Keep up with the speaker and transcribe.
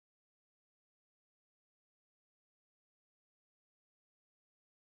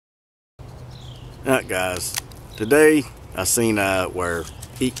Alright guys, today I seen where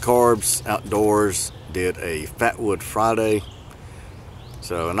Eat Carbs Outdoors did a Fatwood Friday.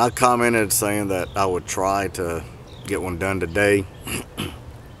 And I commented saying that I would try to get one done today.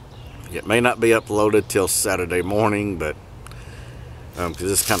 It may not be uploaded till Saturday morning, but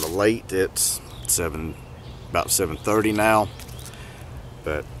because it's kind of late, it's about 7:30 now.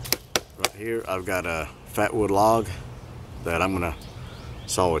 But right here I've got a Fatwood log that I'm gonna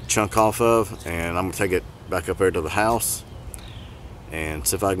saw a chunk off of, and I'm gonna take it back up here to the house and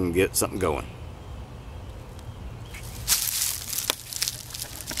see if I can get something going.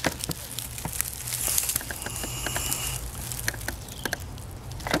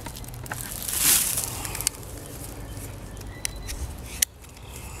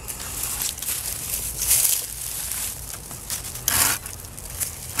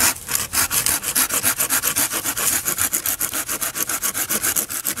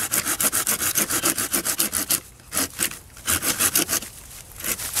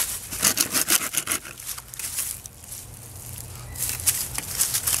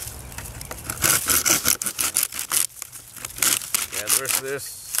 The rest of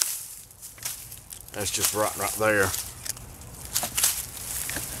this, that's just right there.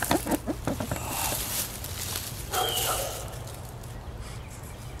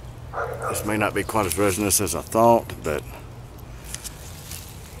 This may not be quite as resinous as I thought, but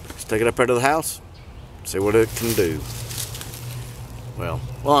let's take it up there to the house, see what it can do. Well,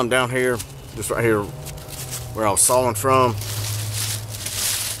 while I'm down here, just right here where I was sawing from,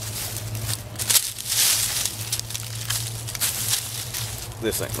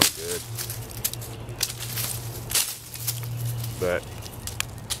 this ain't no good, but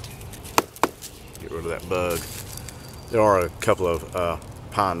get rid of that bug. There are a couple of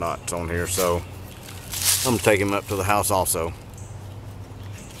pine knots on here, so I'm gonna take him up to the house also.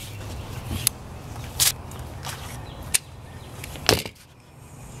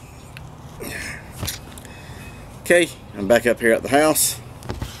 Okay, I'm back up here at the house.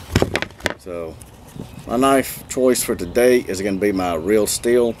 So my knife choice for today is going to be my real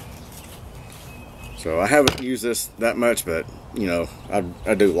steel. So I haven't used this that much, but you know,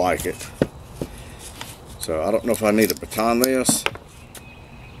 I do like it. So I don't know if I need to baton this.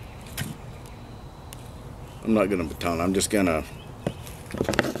 I'm not going to baton, I'm just going to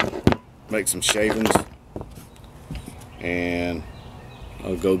make some shavings, and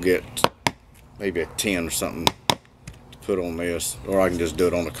I'll go get maybe a 10 or something to put on this, or I can just do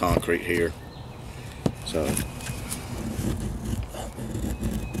it on the concrete here. So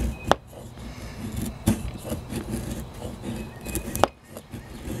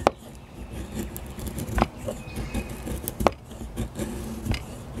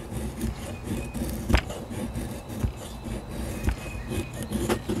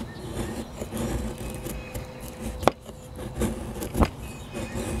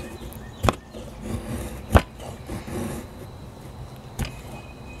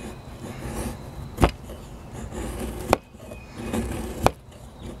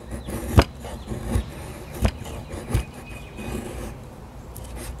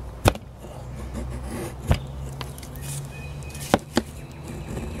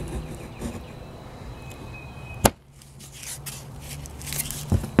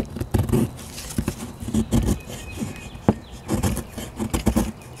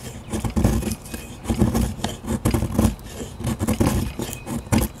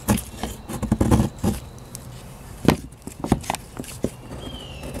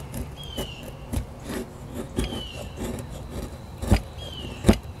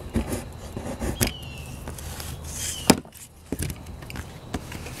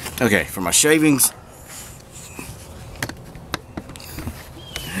okay, for my shavings.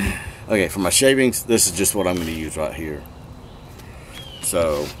 Okay, for my shavings, this is just what I'm going to use right here.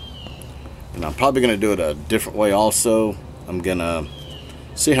 So, and I'm probably going to do it a different way also. I'm going to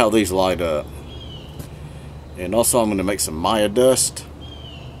see how these light up. And also I'm going to make some Maya dust.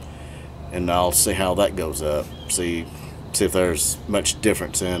 And I'll see how that goes up. See if there's much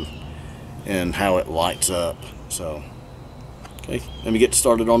difference in how it lights up. So, okay, let me get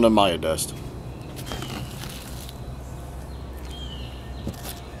started on the Maya dust.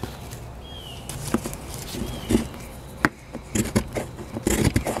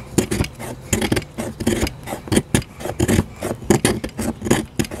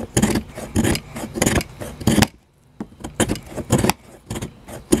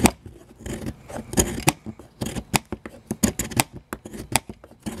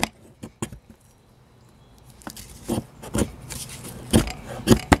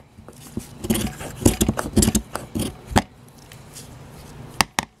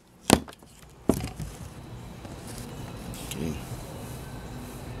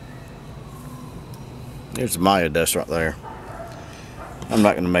 There's the Maya dust right there. I'm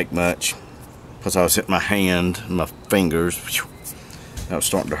not going to make much because I was hitting my hand and my fingers. That was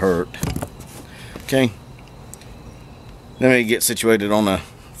starting to hurt. Okay. Let me get situated on the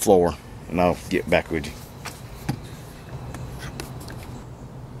floor and I'll get back with you.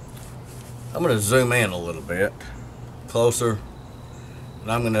 I'm going to zoom in a little bit closer,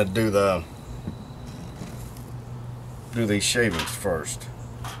 and I'm going to do these shavings first.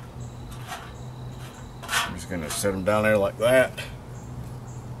 I'm just going to set them down there like that.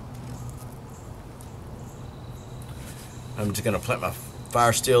 I'm just going to plant my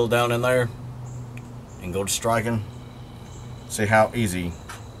fire steel down in there and go to striking. See how easy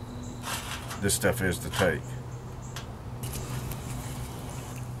this stuff is to take.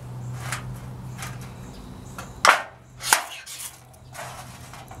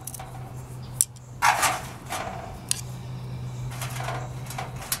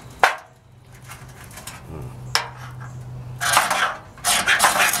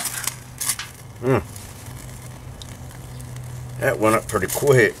 That went up pretty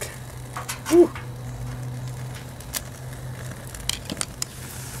quick. Whew.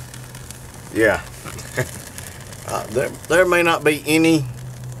 Yeah. There may not be any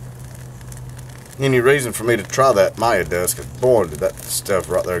reason for me to try that Maya dust, because boy, did that stuff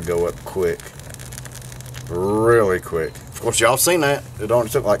right there go up quick. Really quick. Of course, y'all seen that. It only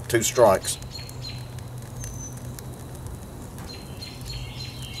took like 2 strikes.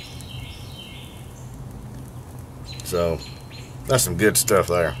 So, that's some good stuff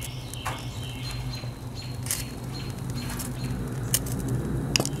there.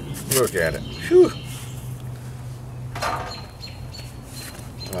 Look at it. Whew.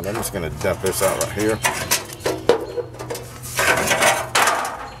 Right, I'm just going to dump this out right here.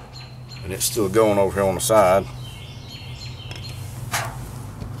 And it's still going over here on the side.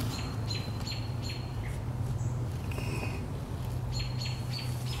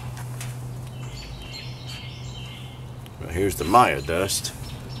 Here's the Maya dust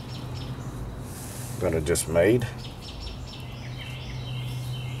that I just made.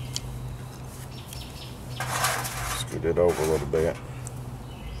 Scoot it over a little bit.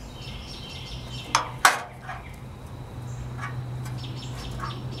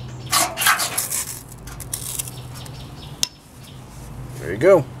 There you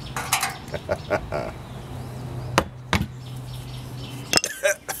go.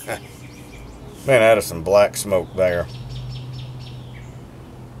 Man, that is some black smoke there.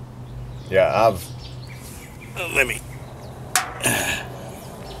 Yeah, let me.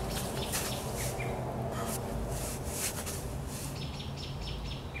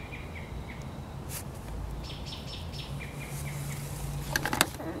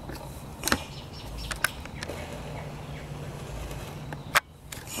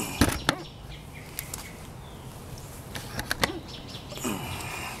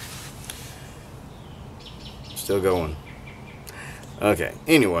 Still going. Okay,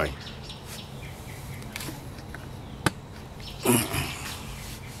 anyway.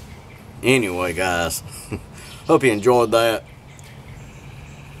 Anyway, guys, hope you enjoyed that.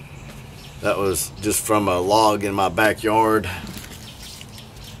 That was just from a log in my backyard.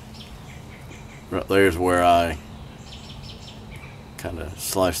 Right there's where I kind of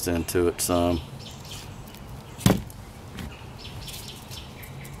sliced into it some. I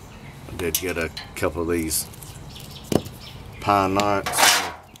did get a couple of these pine knots.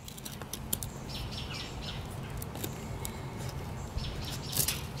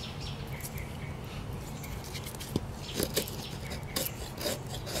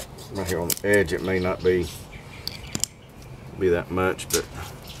 Right here on the edge, it may not be that much, but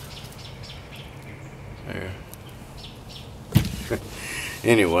there.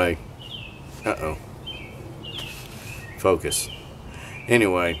 Anyway, focus.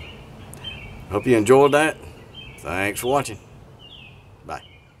 Anyway, hope you enjoyed that. Thanks for watching.